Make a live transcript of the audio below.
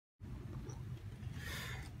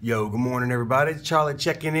Yo, good morning, everybody. It's Charlie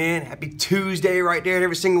checking in. Happy Tuesday right there to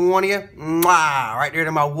every single one of you. Mwah! Right there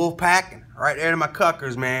to my wolf pack. Right there to my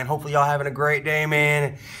cuckers, man. Hopefully y'all having a great day,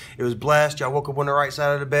 man. It was blessed. Y'all woke up on the right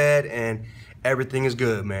side of the bed and everything is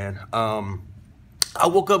good, man. I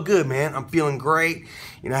woke up good, man. I'm feeling great.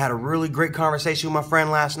 I had a really great conversation with my friend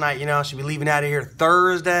last night. I should be leaving out of here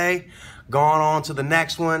Thursday, going on to the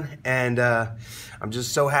next one, and I'm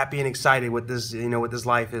just so happy and excited with this, what this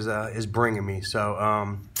life is bringing me.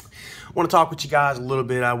 So, I want to talk with you guys a little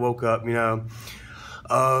bit. I woke up,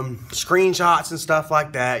 screenshots and stuff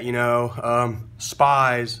like that,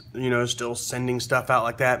 spies, still sending stuff out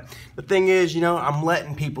like that. The thing is, I'm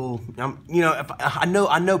letting people, I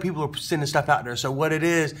know people are sending stuff out there. So what it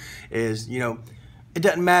is, it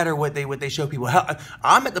doesn't matter what they show people.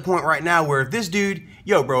 I'm at the point right now where if this dude,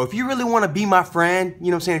 yo, bro, if you really want to be my friend,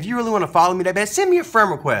 if you really want to follow me that bad, send me a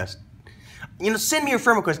friend request. Send me a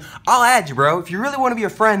friend request. I'll add you, bro. If you really want to be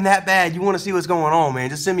a friend that bad, you want to see what's going on,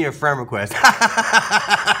 man, just send me a friend request.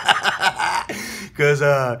 Cause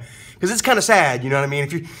it's kind of sad, you know what I mean?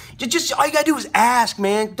 If you just all you gotta do is ask,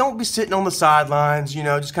 man. Don't be sitting on the sidelines,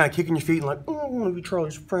 just kind of kicking your feet and like, oh, I want to be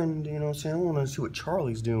Charlie's friend, I want to see what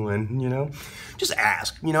Charlie's doing, Just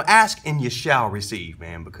ask, ask and you shall receive,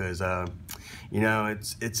 man, because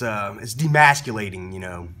it's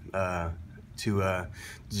demasculating, to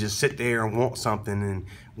just sit there and want something and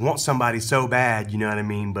want somebody so bad, you know what I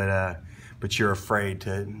mean? But you're afraid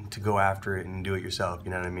to go after it and do it yourself,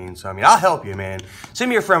 you know what I mean? So, I'll help you, man. Send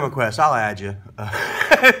me your friend request. I'll add you. But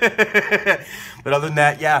other than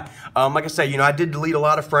that, yeah, like I say, I did delete a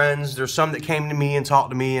lot of friends. There's some that came to me and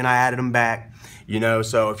talked to me, and I added them back.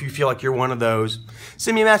 So if you feel like you're one of those,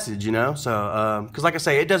 send me a message, so, because like I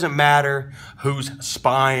say, it doesn't matter who's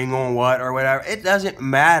spying on what or whatever. It doesn't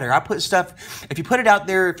matter. I put stuff, if you put it out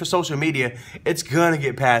there for social media, it's gonna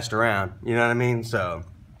get passed around, you know what I mean? So,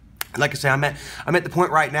 like I say, I'm at the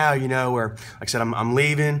point right now, where, like I said, I'm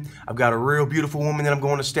leaving. I've got a real beautiful woman that I'm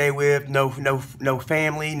going to stay with. No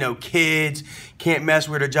family, no kids. Can't mess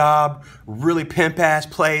with her job. Really pimp ass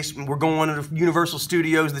place. We're going to the Universal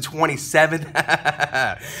Studios the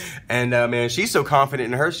 27th. And man, she's so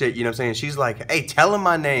confident in her shit. You know what I'm saying? She's like, hey, tell him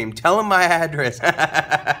my name. Tell him my address.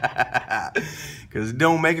 Because it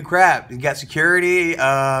don't make a crap. You got security.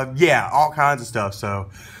 Yeah, all kinds of stuff. So.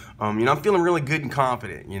 I'm feeling really good and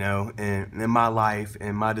confident, in my life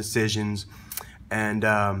and my decisions. And,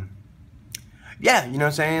 yeah, you know what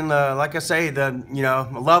I'm saying? Like I say, I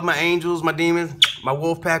love my angels, my demons, my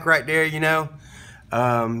wolf pack right there,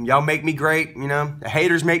 y'all make me great, the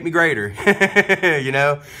haters make me greater,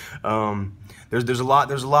 there's a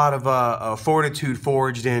lot of fortitude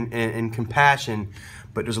forged in compassion,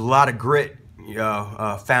 but there's a lot of grit,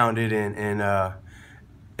 founded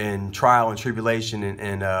in trial and tribulation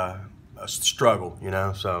and a struggle,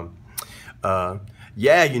 So,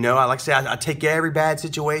 yeah, like I say, I take every bad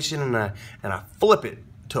situation and I flip it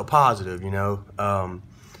to a positive, and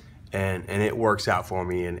it works out for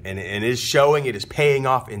me, and it is showing, it is paying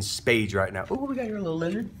off in spades right now. Oh, we got your little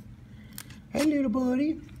lizard. Hey, little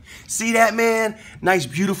buddy. See that, man? Nice,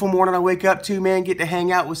 beautiful morning I wake up to, man. Get to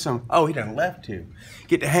hang out with some, oh, he done left too.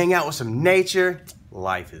 Get to hang out with some nature.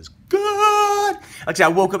 Life is good. Like I said, I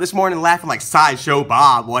woke up this morning laughing like Sideshow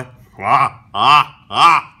Bob, boy. Ah, ah,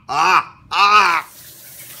 ah, ah, ah.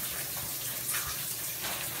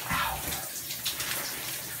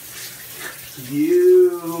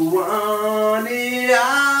 You want it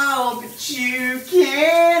all, but you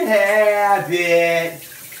can't have it.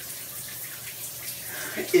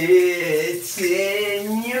 It's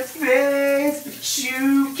in your face, but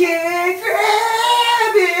you can't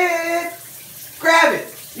grab it. Grab it.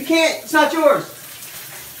 You can't. It's not yours.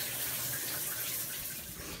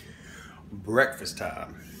 Breakfast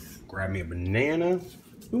time. Grab me a banana.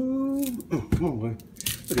 Ooh. Come on, boy.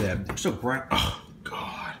 Look at that. I'm so brown. Oh,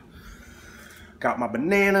 God. Got my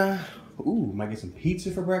banana. Ooh, might get some pizza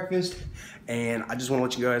for breakfast. And I just want to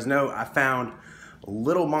let you guys know, I found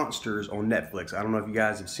Little Monsters on Netflix. I don't know if you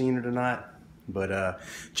guys have seen it or not, but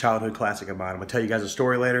childhood classic of mine. I'm going to tell you guys a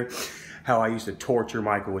story later, how I used to torture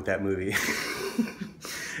Michael with that movie.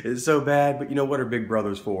 It's so bad, but what are big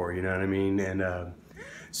brothers for, you know what I mean? And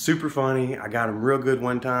super funny. I got him real good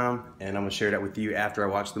one time, and I'm going to share that with you after I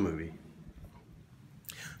watch the movie.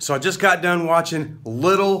 So I just got done watching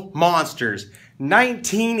Little Monsters.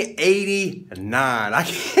 1989. I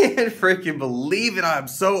can't freaking believe it. I'm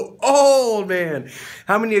so old, man.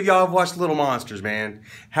 How many of y'all have watched Little Monsters, man?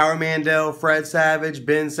 Howie Mandel, Fred Savage,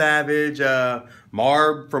 Ben Savage,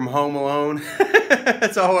 Marv from Home Alone.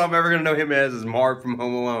 That's all I'm ever going to know him as is Marv from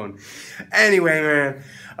Home Alone. Anyway, man.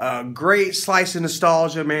 Great slice of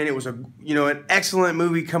nostalgia, man. It was an excellent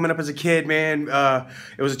movie coming up as a kid, man.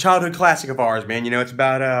 It was a childhood classic of ours, man. It's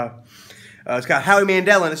about it's got Howie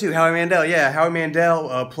Mandel in it too. Howie Mandel, yeah. Howie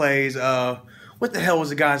Mandel plays what the hell was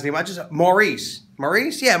the guy's name? Maurice.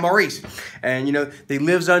 Maurice? Yeah, Maurice. And they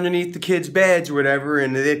lives underneath the kids' beds or whatever,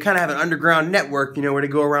 and they kind of have an underground network, where they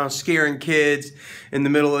go around scaring kids in the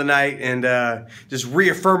middle of the night and just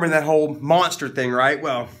reaffirming that whole monster thing, right?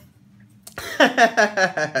 Well,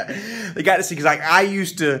 they got to see, because I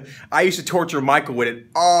used to torture Michael with it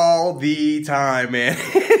all the time, man.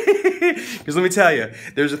 Because let me tell you,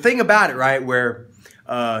 there's a thing about it, right, where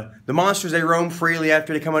the monsters, they roam freely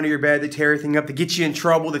after they come under your bed. They tear everything up. They get you in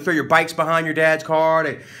trouble. They throw your bikes behind your dad's car.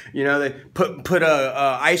 They, they put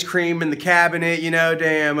ice cream in the cabinet.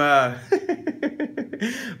 Damn. I'm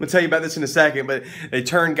gonna tell you about this in a second, but they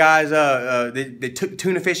turned guys. They took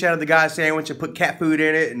tuna fish out of the guy's sandwich and put cat food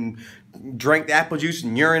in it and drank the apple juice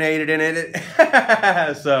and urinated in it.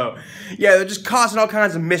 So, yeah, they're just causing all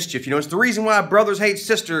kinds of mischief. It's the reason why brothers hate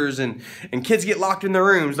sisters and kids get locked in their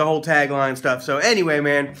rooms, the whole tagline stuff. So anyway,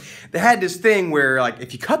 man, they had this thing where, like,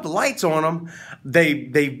 if you cut the lights on them,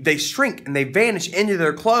 they shrink and they vanish into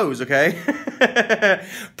their clothes, okay?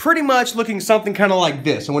 Pretty much looking something kind of like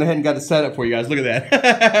this. I went ahead and got it set up for you guys. Look at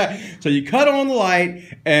that. So you cut on the light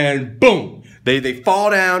and boom, they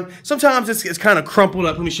fall down. Sometimes it's kind of crumpled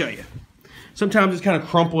up. Let me show you. Sometimes it's kind of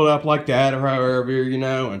crumpled up like that, or however,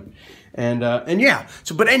 and yeah.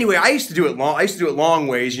 So, but anyway, I used to do it long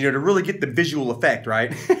ways, to really get the visual effect,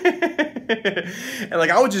 right? And like,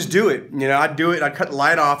 I would just do it, I'd do it. I'd cut the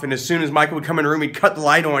light off, and as soon as Michael would come in the room, he'd cut the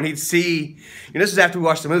light on. He'd see, this is after we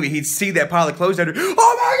watched the movie. He'd see that pile of clothes. I'd do,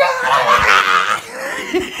 oh my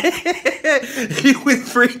God! He would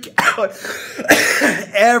freak out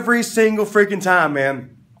every single freaking time,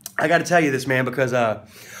 man. I got to tell you this, man, because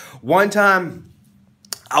one time,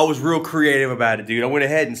 I was real creative about it, dude. I went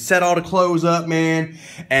ahead and set all the clothes up, man,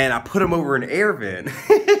 and I put them over an air vent.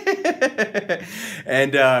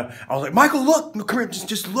 And I was like, Michael, look, come here,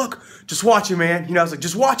 just look, just watch him, man. I was like,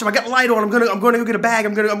 just watch him. I got the light on. I'm gonna go get a bag.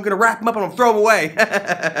 I'm gonna wrap him up and I'm gonna throw him away.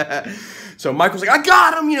 So Michael's like, I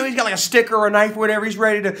got him. He's got like a stick or a knife or whatever. He's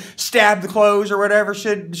ready to stab the clothes or whatever.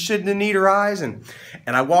 Should the need arise. And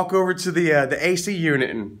I walk over to the AC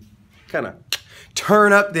unit and kind of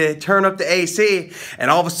turn up the AC,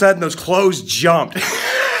 and all of a sudden those clothes jumped.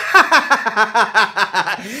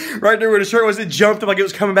 Right there where the shirt was, it jumped like it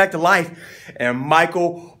was coming back to life. And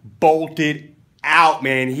Michael bolted out,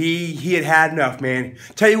 man. He had enough, man.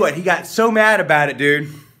 Tell you what, he got so mad about it, dude,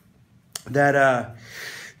 that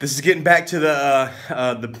this is getting back to the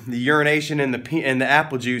urination and the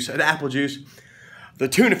apple juice, the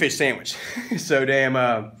tuna fish sandwich. So damn,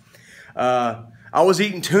 I was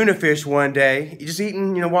eating tuna fish one day, just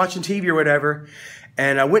eating, watching TV or whatever,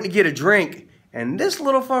 and I went to get a drink, and this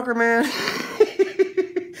little fucker, man,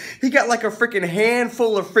 he got like a freaking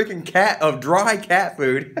handful of dry cat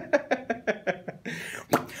food,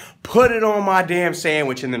 put it on my damn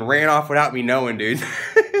sandwich, and then ran off without me knowing, dude.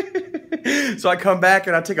 So I come back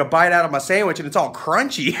and I take a bite out of my sandwich, and it's all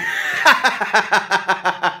crunchy.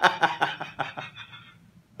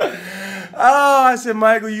 Oh, I said,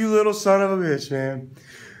 Michael, you little son of a bitch, man.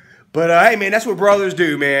 But, hey, man, that's what brothers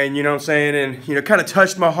do, man, you know what I'm saying? And, kind of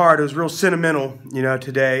touched my heart. It was real sentimental,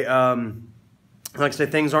 today. Like I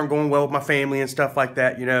said, things aren't going well with my family and stuff like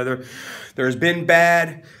that, There's been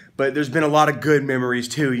bad, but there's been a lot of good memories,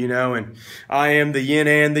 too, And I am the yin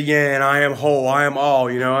and the yang. I am whole. I am all,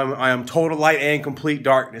 I am total light and complete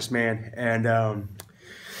darkness, man. And,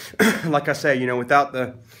 like I say, without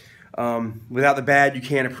the bad, you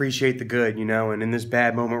can't appreciate the good, And in this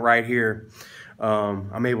bad moment right here,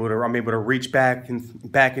 I'm able to reach back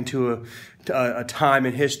into a time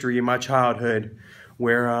in history in my childhood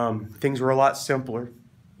where things were a lot simpler.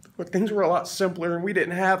 And we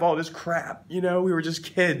didn't have all this crap, We were just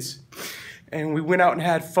kids, and we went out and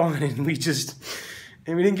had fun, and we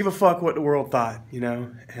didn't give a fuck what the world thought,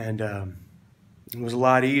 And it was a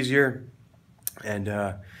lot easier,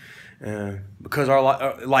 and because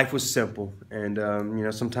our life was simple, and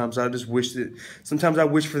sometimes I wish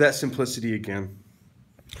for that simplicity again.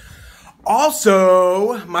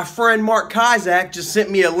 Also, my friend Mark Kizak just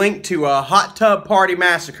sent me a link to a Hot Tub Party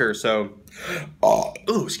Massacre. So,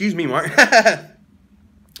 excuse me, Mark.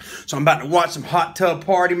 So I'm about to watch some Hot Tub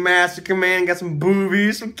Party Massacre, man. Got some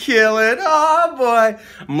boobies, some killing. Oh, boy.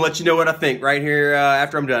 I'm going to let you know what I think right here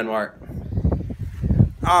after I'm done, Mark.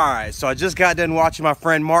 All right, so I just got done watching my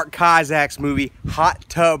friend Mark Kizak's movie, Hot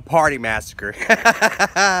Tub Party Massacre.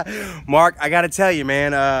 Mark, I got to tell you,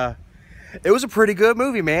 man, it was a pretty good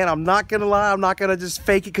movie, man. I'm not gonna lie. I'm not gonna just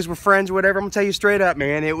fake it because we're friends or whatever. I'm gonna tell you straight up,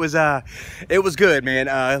 man. It was good,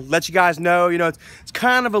 man. Let you guys know, you know, it's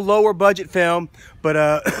kind of a lower budget film,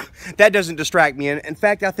 but that doesn't distract me. And in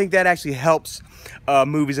fact, I think that actually helps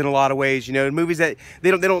movies in a lot of ways. You know, movies that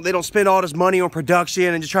they don't spend all this money on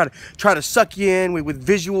production and just try to suck you in with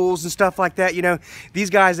visuals and stuff like that. You know, these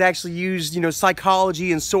guys actually use, you know,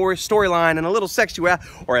 psychology and storyline and a little sexuality,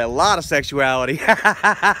 or a lot of sexuality.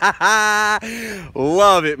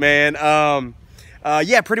 Love it, man.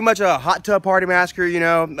 Yeah, pretty much a Hot Tub Party Massacre. You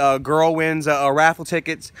know, a girl wins raffle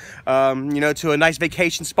tickets, you know, to a nice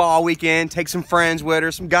vacation spa weekend. Take some friends with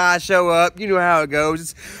her. Some guys show up. You know how it goes.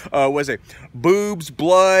 It's, what is it? Boobs,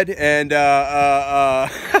 blood, and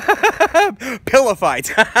pillow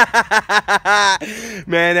fight.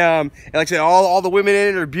 Man, like I said, all the women in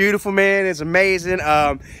it are beautiful, man. It's amazing.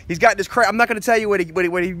 He's got this I'm not going to tell you what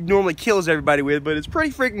he normally kills everybody with, but it's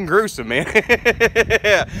pretty freaking gruesome, man.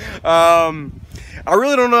 I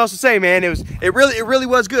really don't know what else to say, man. It really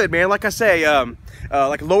was good, man. Like I say,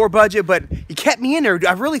 like lower budget, but he kept me in there.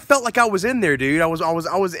 I really felt like I was in there, dude. I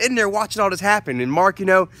was in there watching all this happen. And Mark, you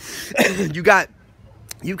know, you got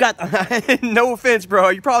no offense, bro.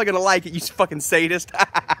 You're probably gonna like it, you fucking sadist. But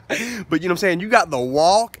you know what I'm saying? You got the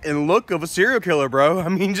walk and look of a serial killer, bro. I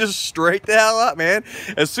mean, just straight the hell up, man.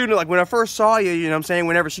 As soon as, like, when I first saw you, you know what I'm saying?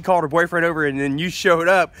 Whenever she called her boyfriend over and then you showed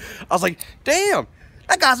up, I was like, damn.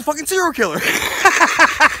 That guy's a fucking serial killer.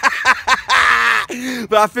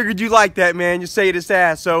 But I figured you like that, man. You sadist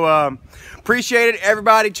ass. So appreciate it,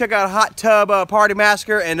 everybody. Check out Hot Tub Party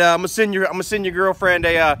Massacre, and I'm gonna send your girlfriend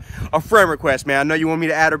a friend request, man. I know you want me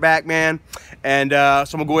to add her back, man, and so I'm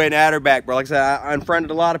gonna go ahead and add her back, bro. Like I said, I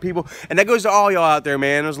unfriended a lot of people, and that goes to all y'all out there,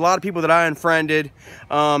 man. There's a lot of people that I unfriended.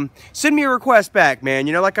 Send me a request back, man.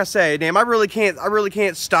 You know, like I say, damn, I really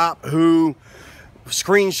can't stop who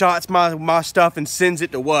screenshots my stuff and sends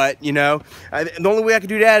it to what, you know. The only way I can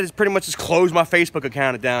do that is pretty much just close my Facebook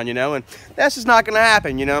account down, you know, and that's just not gonna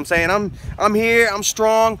happen, you know what I'm saying? I'm here, I'm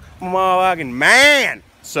strong, I'm a motherfucking man.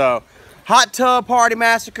 So Hot Tub Party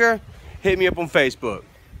Massacre, hit me up on Facebook.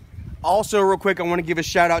 Also, real quick, I want to give a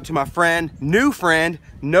shout out to my new friend,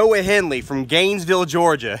 Noah Henley from Gainesville,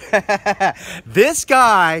 Georgia. This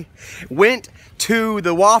guy went to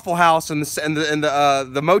the Waffle House and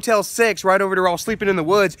the Motel 6 right over there, all sleeping in the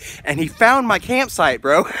woods, and he found my campsite,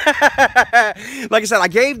 bro. Like I said, I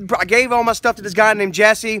gave all my stuff to this guy named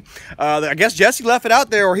Jesse. I guess Jesse left it out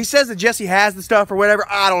there, or he says that Jesse has the stuff or whatever.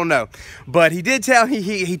 I don't know, but he did tell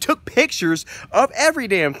he took pictures of every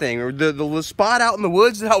damn thing, or the spot out in the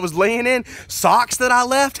woods that I was laying in, socks that I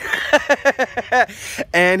left,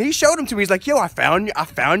 and he showed them to me. He's like, "Yo, I found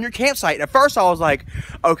your campsite." At first, I was like,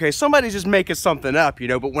 "Okay, somebody's just making something up, you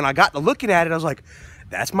know." But when I got to looking at it, I was like,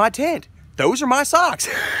 "That's my tent. Those are my socks."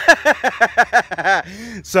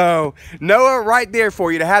 So Noah, right there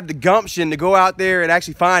for you to have the gumption to go out there and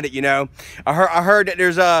actually find it. You know, I heard that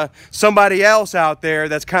there's somebody else out there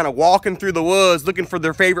that's kind of walking through the woods looking for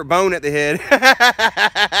their favorite bone at the head,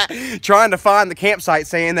 trying to find the campsite,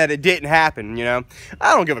 saying that it didn't happen. You know,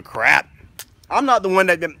 I don't give a crap. I'm not the one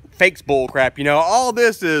that fakes bull crap, you know. All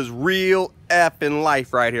this is real effing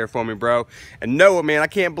life right here for me, bro. And Noah, man, I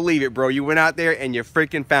can't believe it, bro. You went out there and you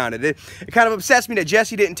freaking found it. It kind of upsets me that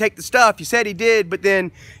Jesse didn't take the stuff. You said he did, but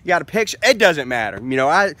then you got a picture. It doesn't matter. You know,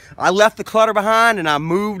 I left the clutter behind and I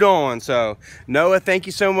moved on. So, Noah, thank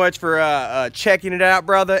you so much for checking it out,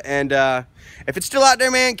 brother. And if it's still out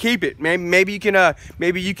there, man, keep it. Maybe you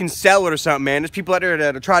can sell it or something, man. There's people out there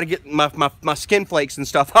that try to get my skin flakes and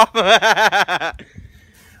stuff off.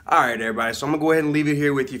 All right, everybody, so I'm gonna go ahead and leave it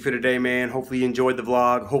here with you for today, man. Hopefully you enjoyed the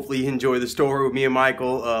vlog. Hopefully you enjoyed the story with me and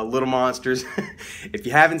Michael, Little Monsters. If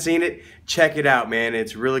you haven't seen it, check it out, man.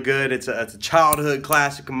 It's really good. It's a childhood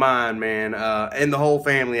classic of mine, man, and the whole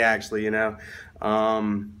family, actually, you know.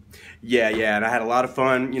 Yeah, and I had a lot of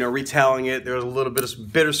fun, you know, retelling it. There was a little bit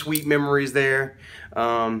of bittersweet memories there.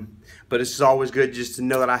 But it's just always good just to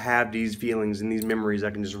know that I have these feelings and these memories.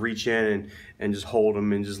 I can just reach in and just hold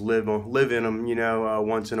them and just live in them, you know,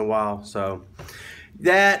 once in a while. So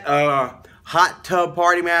that Hot Tub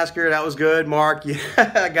Party Massacre, that was good, Mark. Yeah,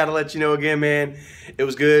 I gotta let you know again, man. It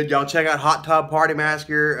was good. Y'all check out Hot Tub Party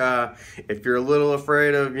Massacre. If you're a little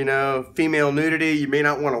afraid of, you know, female nudity, you may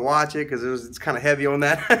not want to watch it because it's kind of heavy on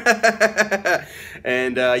that.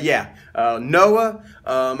 And yeah, Noah,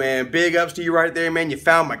 man, big ups to you right there, man. You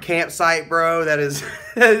found my campsite, bro. That is,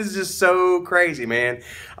 that is just so crazy, man.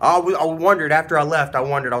 I wondered after I left, I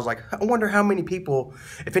was like, I wonder how many people,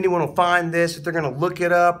 if anyone will find this, if they're going to look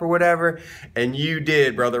it up or whatever. And you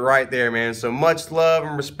did, brother, right there, man. So much love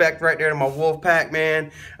and respect right there to my wolf pack,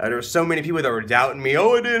 man. There were so many people that were doubting me.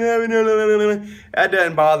 Oh, I didn't have it. That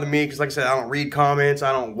doesn't bother me because, like I said, I don't read comments.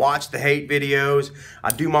 I don't watch the hate videos. I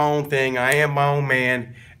do my own thing. I am my own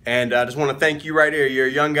man. And I just want to thank you right here. You're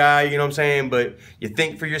a young guy, you know what I'm saying? But you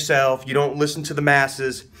think for yourself. You don't listen to the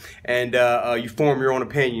masses. And you form your own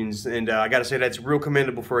opinions. And I got to say that's real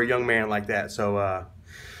commendable for a young man like that. So,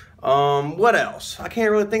 what else? I can't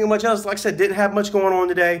really think of much else. Like I said, didn't have much going on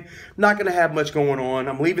today. Not going to have much going on.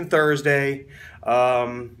 I'm leaving Thursday.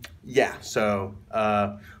 Yeah, so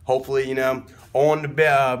hopefully, you know, on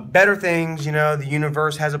to better things. You know, the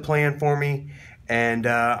universe has a plan for me. And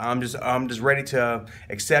I'm just ready to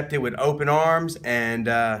accept it with open arms and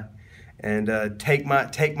take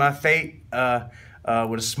my fate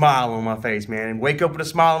with a smile on my face, man. And wake up with a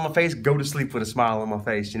smile on my face, go to sleep with a smile on my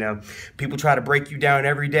face. You know, people try to break you down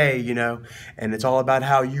every day, you know, and it's all about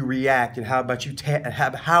how you react and how about you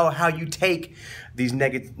how you take these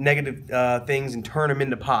negative things and turn them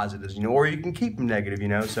into positives, you know, or you can keep them negative, you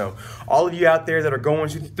know. So all of you out there that are going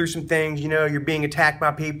through some things, you know, you're being attacked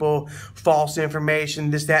by people, false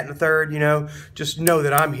information, this, that, and the third, you know, just know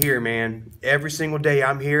that I'm here, man. Every single day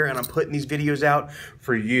I'm here, and I'm putting these videos out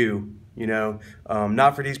for you, you know,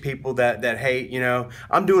 not for these people that hate, you know.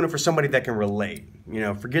 I'm doing it for somebody that can relate. You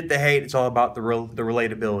know, forget the hate. It's all about the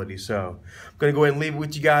relatability. So I'm going to go ahead and leave it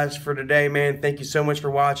with you guys for today, man. Thank you so much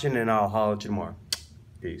for watching, and I'll holler at you tomorrow.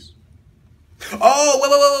 Peace.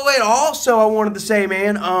 Oh, wait. Also, I wanted to say,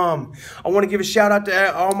 man, I want to give a shout out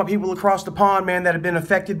to all my people across the pond, man, that have been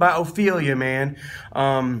affected by Ophelia, man.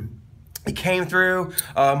 It came through.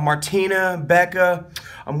 Martina, Becca,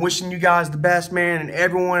 I'm wishing you guys the best, man, and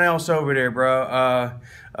everyone else over there, bro.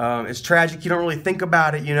 It's tragic. You don't really think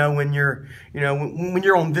about it, you know, when you're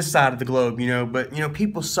on this side of the globe, you know. But, you know,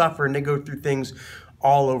 people suffer and they go through things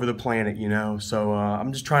all over the planet, you know. So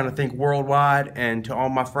I'm just trying to think worldwide, and to all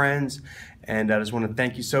my friends. And I just want to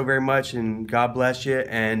thank you so very much, and God bless you.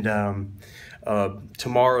 And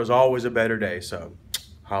tomorrow is always a better day. So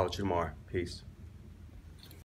holla at you tomorrow. Peace.